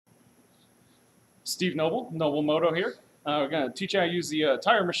Steve Knoble, Knoble Moto here. We're going to teach you how to use the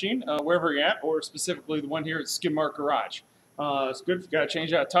tire machine wherever you're at, or specifically the one here at Skidmark Garage. It's good if you've got to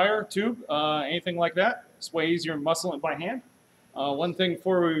change out a tire, tube, anything like that. It's way easier than muscling it by hand. One thing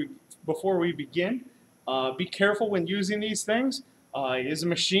before we begin, be careful when using these things. It is a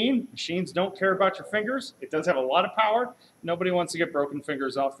machine. Machines don't care about your fingers. It does have a lot of power. Nobody wants to get broken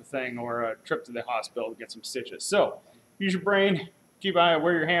fingers off the thing or a trip to the hospital to get some stitches. So use your brain. Keep an eye on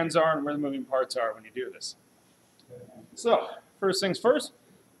where your hands are and where the moving parts are when you do this. So, first things first,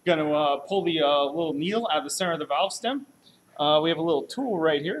 going to pull the little needle out of the center of the valve stem. We have a little tool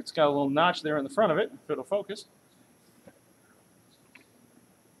right here. It's got a little notch there in the front of it, if it'll focus.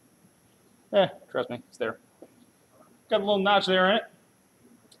 Trust me, it's there. Got a little notch there in it.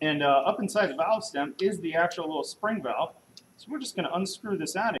 And up inside the valve stem is the actual little spring valve. So we're just going to unscrew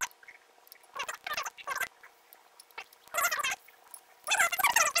this out of here.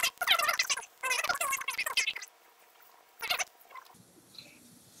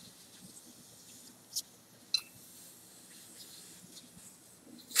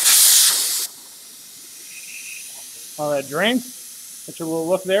 All that drains. Get your little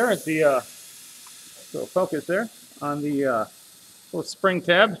look there at the little focus there on the little spring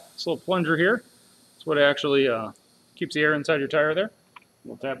tab. This little plunger here. That's what actually keeps the air inside your tire there.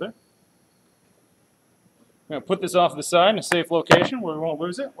 Little tab there. I'm going to put this off to the side in a safe location where we won't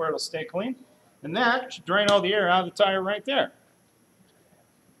lose it, where it'll stay clean. And that should drain all the air out of the tire right there.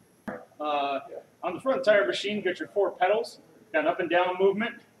 On the front tire machine, you got your 4 pedals. Got an up and down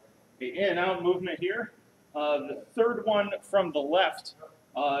movement, the in and out movement here. The third one from the left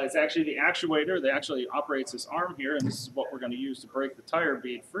is actually the actuator that actually operates this arm here, and this is what we're going to use to break the tire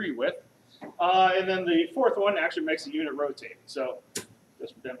bead free with. And then the fourth one actually makes the unit rotate. So,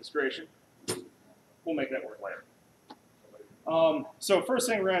 just for demonstration, we'll make that work later. So first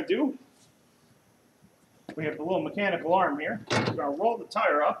thing we're going to do, we have the little mechanical arm here. We're going to roll the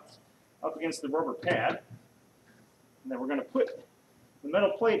tire up against the rubber pad, and then we're going to put the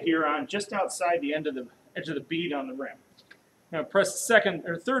metal plate here on just outside the edge of the bead on the rim. Now press the second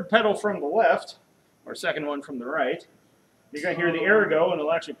or third pedal from the left, or second one from the right. You're going to hear the air go, and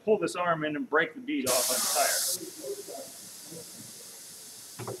it'll actually pull this arm in and break the bead off on the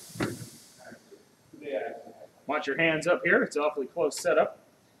tire. Want your hands up here. It's awfully close setup.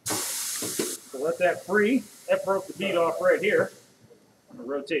 So let that free. That broke the bead off right here. I'm going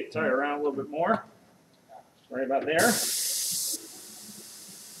to rotate the tire around a little bit more. Right about there.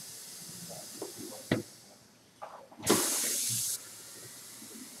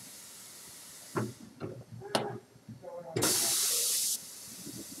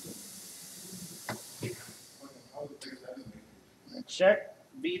 Check,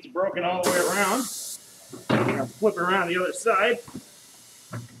 bead's broken all the way around. I'm going to flip it around the other side.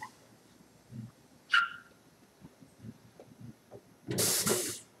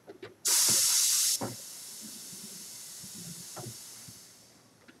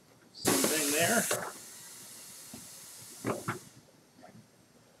 Same thing there.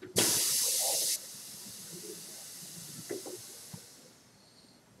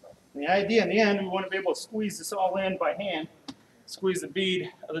 The idea in the end, we want to be able to squeeze this all in by hand. Squeeze the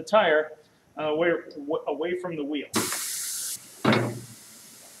bead of the tire away from the wheel.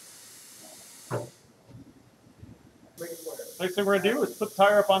 Next thing we're going to do is put the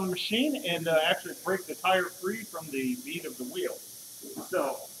tire up on the machine and actually break the tire free from the bead of the wheel.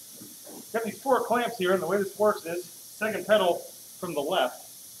 So, got these 4 clamps here, and the way this works is, second pedal from the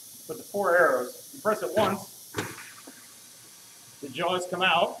left with the 4 arrows. You press it once, the jaws come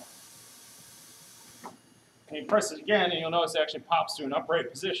out. And you press it again, and you'll notice it actually pops to an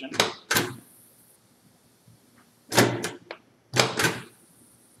upright position. Oh,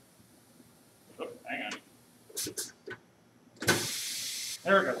 hang on.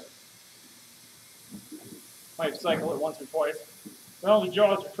 There it goes. Might cycle it once or twice. Well, the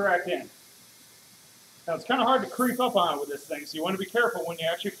jaws retract in. Now, it's kind of hard to creep up on it with this thing, so you want to be careful when you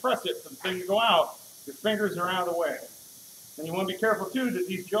actually press it for the thing to go out. Your fingers are out of the way. And you want to be careful, too, that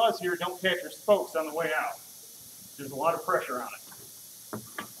these jaws here don't catch your spokes on the way out. There's a lot of pressure on it.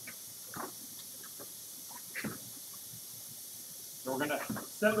 So we're going to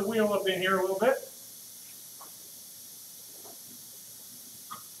set the wheel up in here a little bit.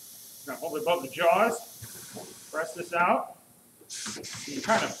 We're going to hold it above the jaws. Press this out. You can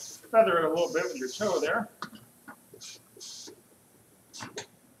kind of feather it a little bit with your toe there.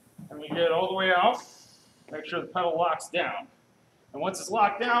 And we get it all the way out. Make sure the pedal locks down. And once it's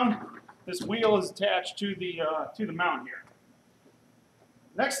locked down, this wheel is attached to the mount here.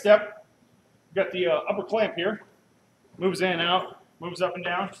 Next step, we've got the upper clamp here. Moves in and out, moves up and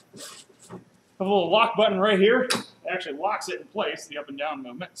down. a little lock button right here. It actually locks it in place, the up and down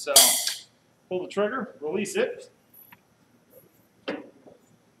movement. So pull the trigger, release it.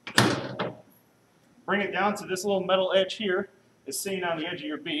 Bring it down to this little metal edge here. It's sitting on the edge of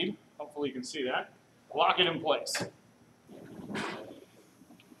your bead. Hopefully you can see that. Lock it in place.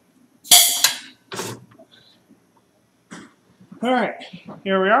 All right,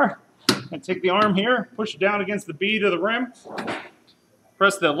 here we are. And take the arm here, push it down against the bead of the rim.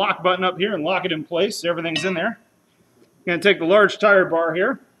 Press the lock button up here and lock it in place. Everything's in there. You're going to take the large tire bar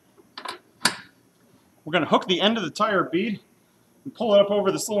here. We're going to hook the end of the tire bead and pull it up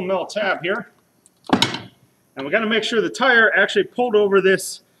over this little metal tab here. And we got to make sure the tire actually pulled over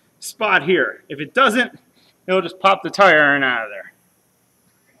this spot here. If it doesn't, it'll just pop the tire iron out of there.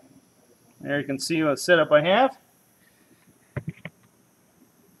 There you can see what setup I have.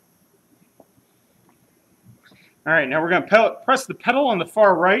 All right, now we're going to press the pedal on the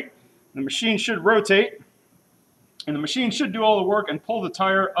far right. The machine should rotate, and the machine should do all the work and pull the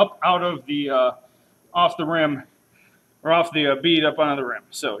tire up out of the off the rim, or off the bead up onto the rim.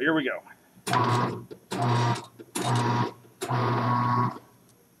 So here we go.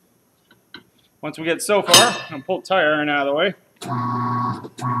 Once we get so far, I'm going to pull the tire iron out of the way.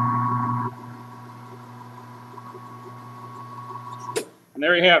 And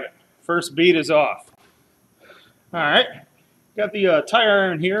there you have it. First bead is off. All right, got the tire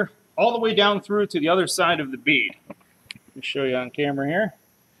iron here all the way down through to the other side of the bead. Let me show you on camera here.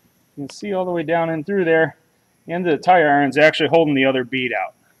 You can see all the way down in through there. The end of the tire iron is actually holding the other bead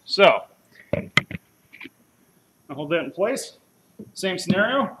out. So, I'll hold that in place. Same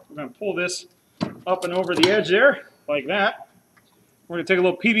scenario. We're going to pull this up and over the edge there, like that. We're going to take a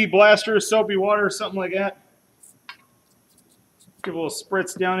little PB blaster, soapy water, something like that. Give a little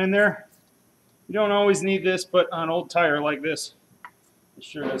spritz down in there. You don't always need this, but on an old tire like this, it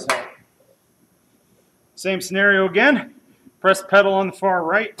sure does help. Same scenario again. Press the pedal on the far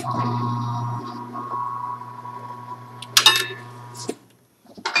right.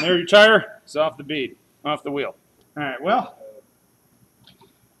 And there your tire is off the bead, off the wheel. All right, well,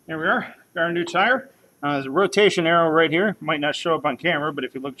 here we are. Got our new tire. There's a rotation arrow right here. Might not show up on camera, but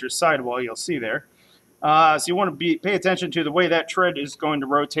if you look at your sidewall, you'll see there. So you want to pay attention to the way that tread is going to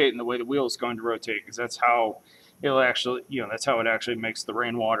rotate and the way the wheel is going to rotate, because that's how it'll actually, that's how it actually makes the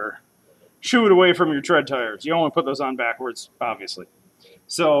rainwater shoot away from your tread tires. You don't want to put those on backwards, obviously.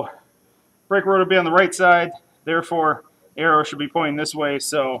 So brake rotor will be on the right side, therefore arrow should be pointing this way,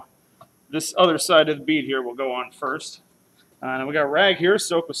 so this other side of the bead here will go on first. And we got a rag here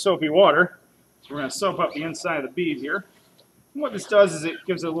soaked with soapy water. So we're going to soap up the inside of the bead here. And what this does is it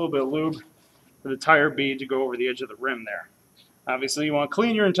gives it a little bit of lube for the tire bead to go over the edge of the rim there. Obviously you want to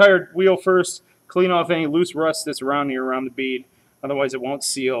clean your entire wheel first, clean off any loose rust that's around the bead, otherwise it won't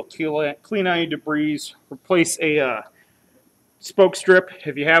seal. Clean out your debris, replace a spoke strip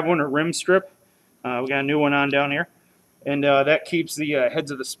if you have one, or rim strip. We got a new one on down here. And that keeps the heads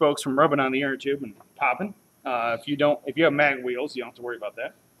of the spokes from rubbing on the inner tube and popping. If you have mag wheels, you don't have to worry about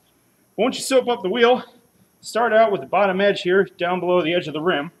that. But once you soap up the wheel, start out with the bottom edge here, down below the edge of the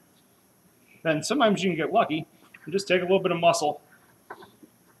rim. Then sometimes you can get lucky and just take a little bit of muscle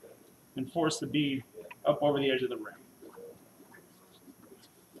and force the bead up over the edge of the rim.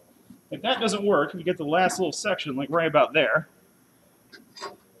 If that doesn't work, you get the last little section, like right about there.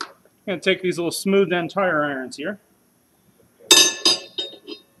 I'm going to take these little smooth end tire irons here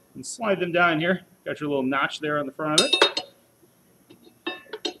and slide them down here. Got your little notch there on the front of it.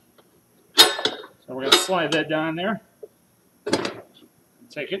 So we're going to slide that down there.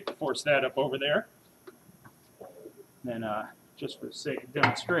 Take it, force that up over there. Then, just for the sake of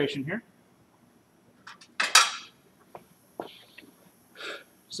demonstration here,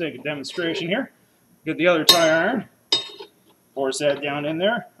 get the other tire iron, force that down in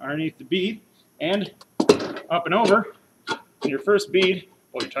there, underneath the bead, and up and over. And your first bead,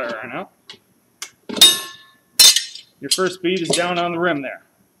 pull your tire iron out. Your first bead is down on the rim there.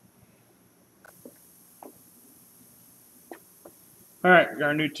 All right, we got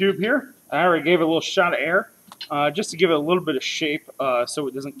our new tube here. I already gave it a little shot of air just to give it a little bit of shape so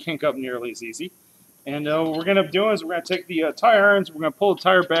it doesn't kink up nearly as easy. And what we're going to do is we're going to take the tire irons, we're going to pull the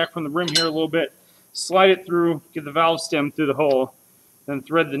tire back from the rim here a little bit, slide it through, get the valve stem through the hole, then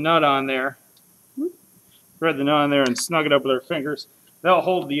thread the nut on there. Thread the nut on there and snug it up with our fingers. That'll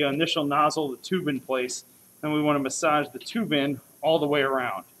hold the initial nozzle, the tube in place. Then we want to massage the tube in all the way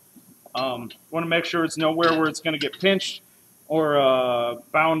around. Want to make sure it's nowhere where it's going to get pinched or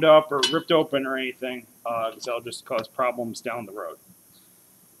bound up or ripped open or anything, because that'll just cause problems down the road.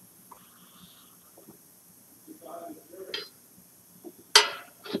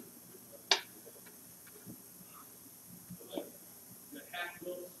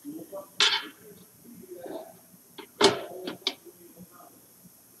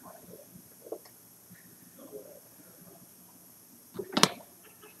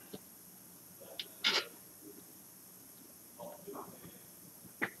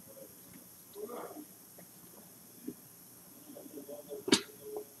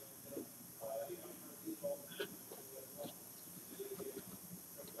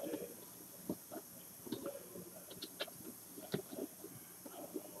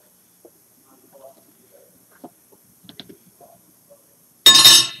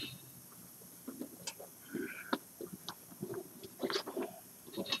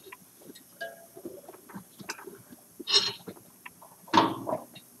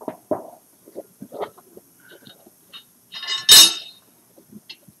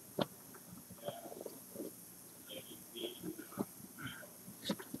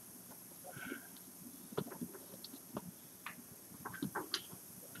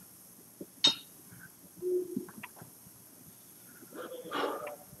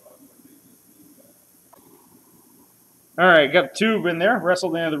 All right, got the tube in there,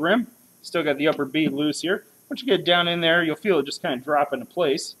 wrestled into the rim. Still got the upper bead loose here. Once you get down in there, you'll feel it just kind of drop into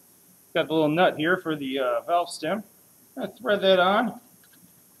place. Got the little nut here for the valve stem. Thread that on.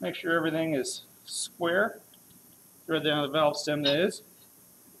 Make sure everything is square. Thread that on the valve stem, that is.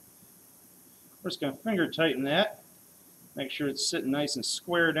 We're just going to finger tighten that. Make sure it's sitting nice and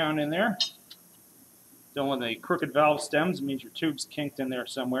square down in there. Don't want any crooked valve stems. It means your tube's kinked in there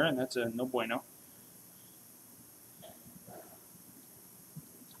somewhere, and that's a no bueno.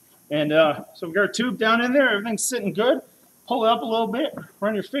 And so we've got our tube down in there. Everything's sitting good. Pull it up a little bit.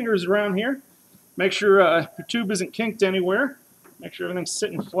 Run your fingers around here. Make sure your tube isn't kinked anywhere. Make sure everything's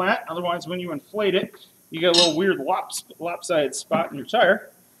sitting flat. Otherwise, when you inflate it, you get a little weird lopsided spot in your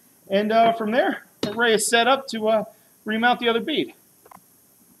tire. And from there, we're ready to set up to remount the other bead.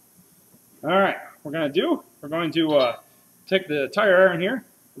 All right, we're going to take the tire iron here.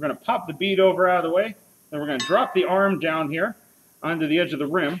 We're going to pop the bead over out of the way. Then we're going to drop the arm down here onto the edge of the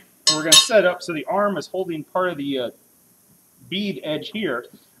rim. And we're going to set up so the arm is holding part of the bead edge here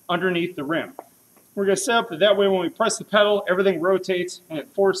underneath the rim. We're going to set up that way when we press the pedal, everything rotates and it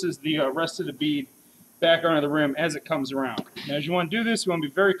forces the rest of the bead back onto the rim as it comes around. Now, as you want to do this, you want to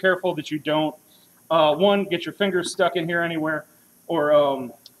be very careful that you don't, one, get your fingers stuck in here anywhere,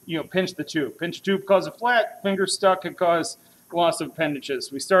 or pinch the tube. Pinch the tube, cause it flat. Fingers stuck could cause loss of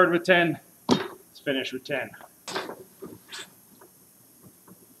appendages. We started with 10. Let's finish with 10.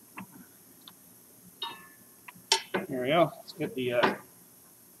 There we go. Let's get the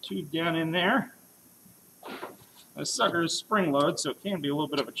tube down in there. This sucker is spring loaded, so it can be a little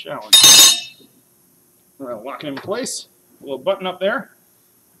bit of a challenge. We're going to lock it in place. A little button up there.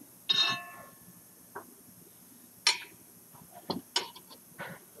 And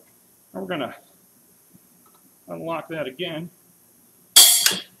we're going to unlock that again.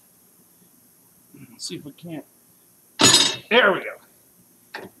 Let's see if we can't. There we go.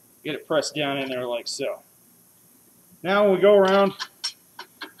 Get it pressed down in there like so. Now when we go around,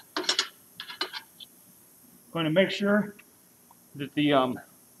 going to make sure that the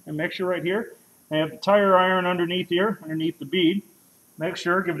make sure right here I have the tire iron underneath here, underneath the bead. Make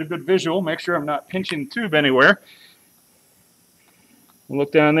sure, give it a good visual. Make sure I'm not pinching the tube anywhere.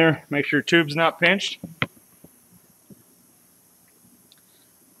 Look down there. Make sure your tube's not pinched.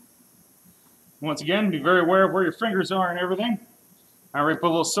 Once again, be very aware of where your fingers are and everything. I already put a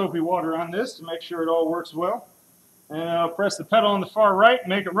little soapy water on this to make sure it all works well. And I'll press the pedal on the far right,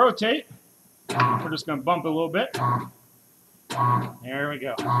 make it rotate. We're just going to bump it a little bit. There we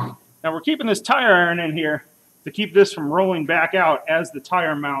go. Now we're keeping this tire iron in here to keep this from rolling back out as the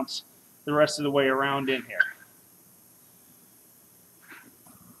tire mounts the rest of the way around in here.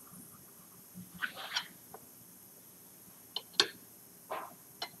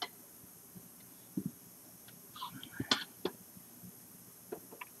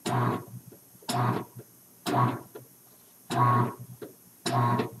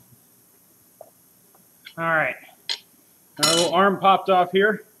 All right, our little arm popped off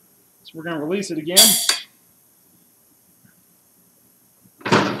here, so we're going to release it again.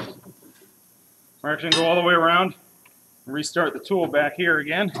 We're actually going to go all the way around and restart the tool back here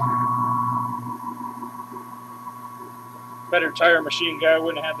again. Better tire machine guy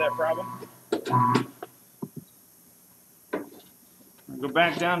wouldn't have had that problem. Go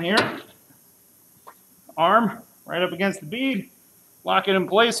back down here. Arm right up against the bead. Lock it in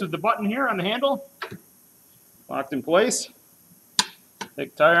place with the button here on the handle. Locked in place.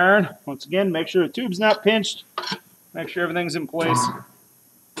 Take tire iron. Once again, make sure the tube's not pinched. Make sure everything's in place.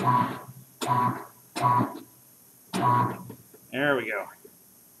 There we go.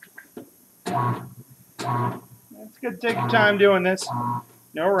 It's good to take your time doing this.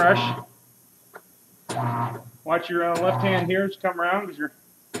 No rush. Watch your left hand here as you come around because your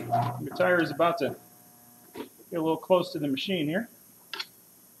tire is about to get a little close to the machine here.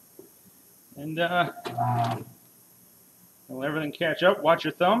 And let everything catch up. Watch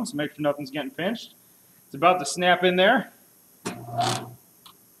your thumbs. Make sure nothing's getting pinched. It's about to snap in there. So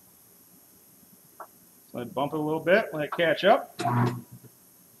let it bump it a little bit. Let it catch up.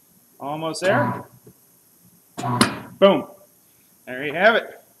 Almost there. Boom. There you have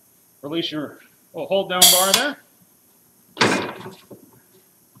it. Release your little hold down bar there.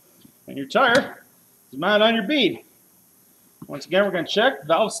 And your tire is mounted on your bead. Once again, we're going to check.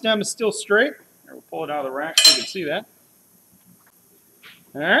 Valve stem is still straight. Here, we'll pull it out of the rack so you can see that.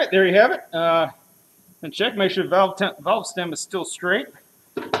 All right, there you have it. And check, make sure the valve stem is still straight.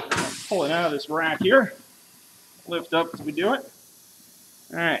 Pull it out of this rack here. Lift up as we do it.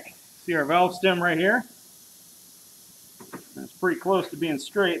 All right, see our valve stem right here. That's pretty close to being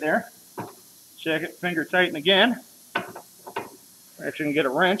straight there. Check it, finger tighten again. Actually, can get a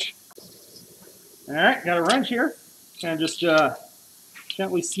wrench. All right, got a wrench here. And just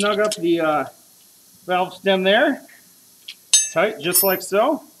gently snug up the valve stem there. Tight, just like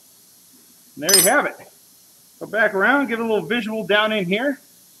so. And there you have it. Go back around, give it a little visual down in here.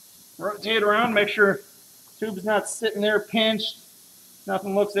 Rotate around, make sure the tube's not sitting there pinched.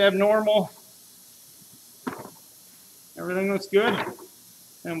 Nothing looks abnormal. Everything looks good.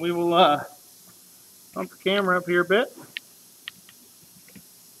 And we will pump the camera up here a bit.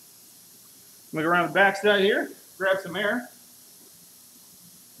 Look around the back side here, grab some air.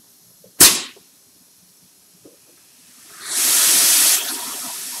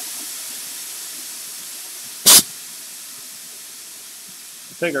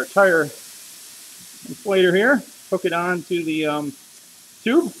 Take our tire inflator here, hook it onto the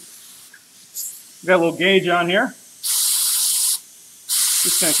tube. Got a little gauge on here.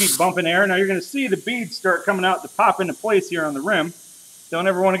 Just going to keep bumping air. Now you're going to see the beads start coming out to pop into place here on the rim. Don't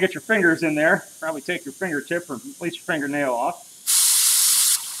ever want to get your fingers in there. Probably take your fingertip or at least your fingernail off.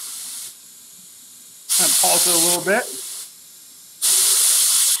 Kind of pulse it a little bit.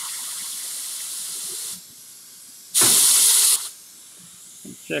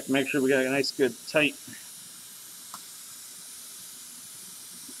 Check, make sure we got a nice, good, tight.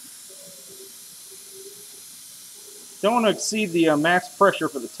 Don't want to exceed the max pressure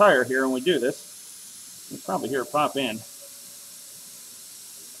for the tire here when we do this. You can probably hear it pop in.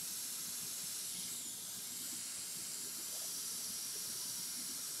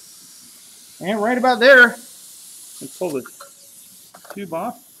 And right about there, let's pull the tube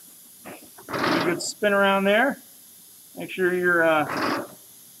off. Give a good spin around there. Make sure your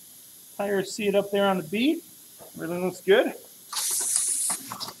tires see it up there on the bead. Everything looks good.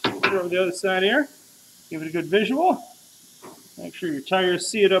 Put it over the other side here. Give it a good visual. Make sure your tires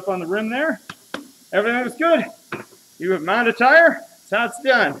see it up on the rim there. Everything looks good. You have mounted a tire. That's how it's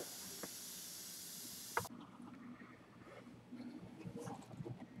done.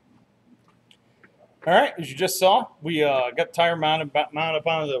 All right, as you just saw, we got the tire mounted up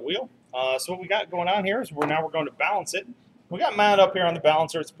onto the wheel. So what we got going on here is we're going to balance it. We got mounted up here on the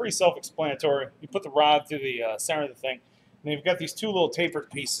balancer. It's pretty self-explanatory. You put the rod through the center of the thing, and you've got these two little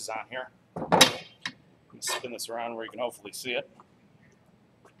tapered pieces on here. Let me spin this around where you can hopefully see it.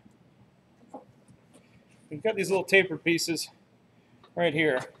 You've got these little tapered pieces right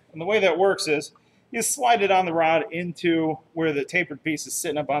here, and the way that works is you slide it on the rod into where the tapered piece is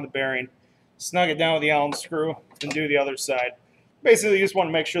sitting up on the bearing. Snug it down with the Allen screw, and do the other side. Basically, you just want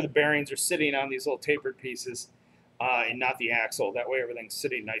to make sure the bearings are sitting on these little tapered pieces and not the axle. That way everything's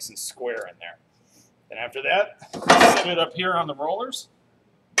sitting nice and square in there. And after that, set it up here on the rollers.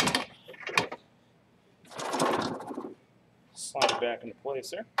 Slide it back into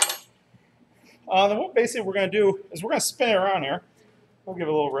place there. Then what basically we're going to do is we're going to spin it around here. We'll give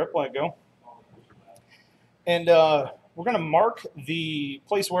it a little rip, let it go. And we're going to mark the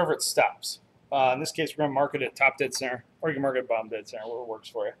place wherever it stops. In this case, we're going to mark it at top dead center, or you can mark it at bottom dead center, whatever works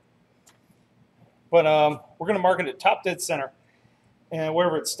for you. But we're going to mark it at top dead center, and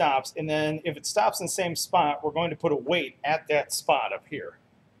wherever it stops. And then if it stops in the same spot, we're going to put a weight at that spot up here.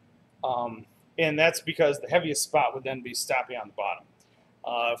 And that's because the heaviest spot would then be stopping on the bottom.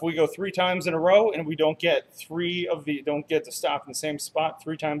 If we go 3 times in a row and we don't get to stop in the same spot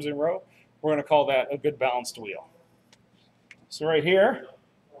 3 times in a row, we're going to call that a good balanced wheel. So right here,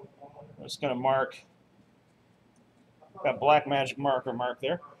 I'm just going to mark that black magic marker mark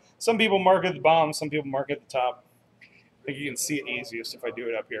there. Some people mark at the bottom, some people mark at the top. I think you can see it easiest if I do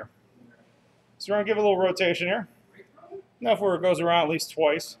it up here. So we're going to give it a little rotation here. Enough where it goes around at least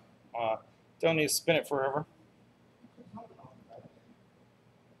twice. Don't need to spin it forever.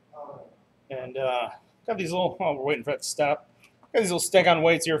 And got these little, oh, we're waiting for that to stop. Got these little stick-on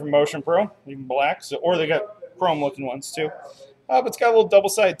weights here from Motion Pro, even black, or they got chrome-looking ones too. But it's got a little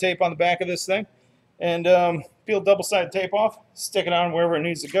double-sided tape on the back of this thing. And peel double-sided tape off, stick it on wherever it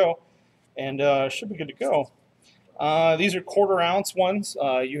needs to go, and should be good to go. These are 1/4 ounce ones.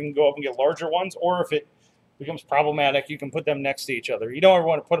 You can go up and get larger ones, or if it becomes problematic, you can put them next to each other. You don't ever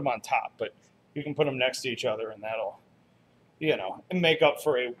want to put them on top, but you can put them next to each other, and that'll, you know, make up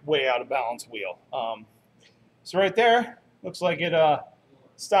for a way out of balance wheel. So right there, looks like it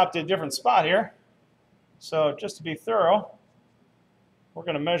stopped at a different spot here. So just to be thorough, we're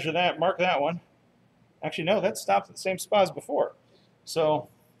going to measure that, mark that one. Actually, no, that stopped at the same spot as before. So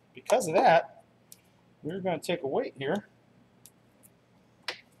because of that, we're going to take a weight here.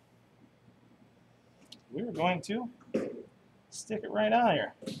 We're going to stick it right on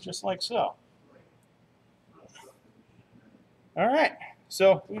here, just like so. All right,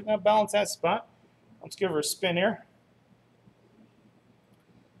 so we've got to balance that spot. Let's give her a spin here.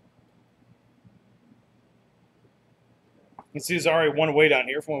 You can see there's already one weight on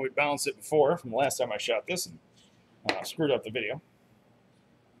here from when we balanced it before, from the last time I shot this, and screwed up the video.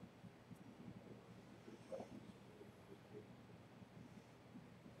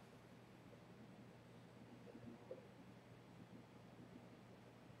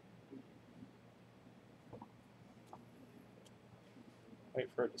 Wait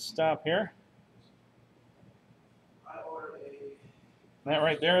for it to stop here. That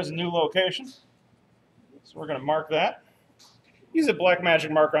right there is a new location. So we're going to mark that. Use a black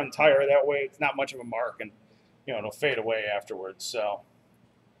magic marker on the tire. That way it's not much of a mark, and it'll fade away afterwards. So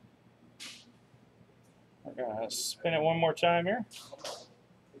we're going to spin it one more time here.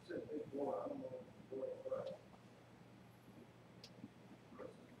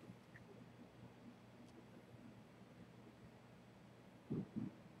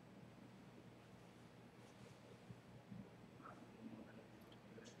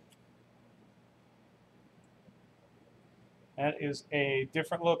 That is a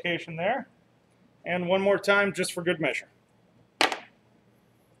different location there. And one more time, just for good measure.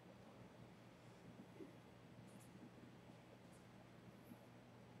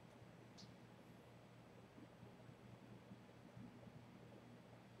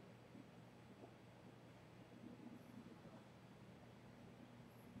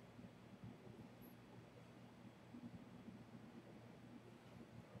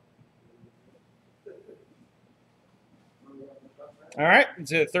 All right,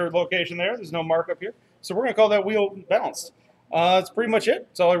 it's the third location there. There's no markup here. So we're going to call that wheel balanced. That's pretty much it.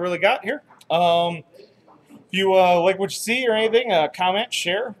 That's all I really got here. If you like what you see or anything, comment,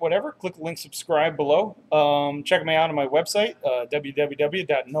 share, whatever. Click the link, subscribe below. Check me out on my website,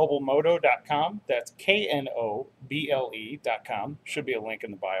 www.knoblemoto.com. That's Knoble.com. Should be a link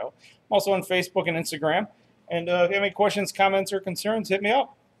in the bio. I'm also on Facebook and Instagram. And if you have any questions, comments, or concerns, hit me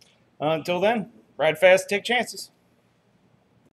up. Until then, ride fast, take chances.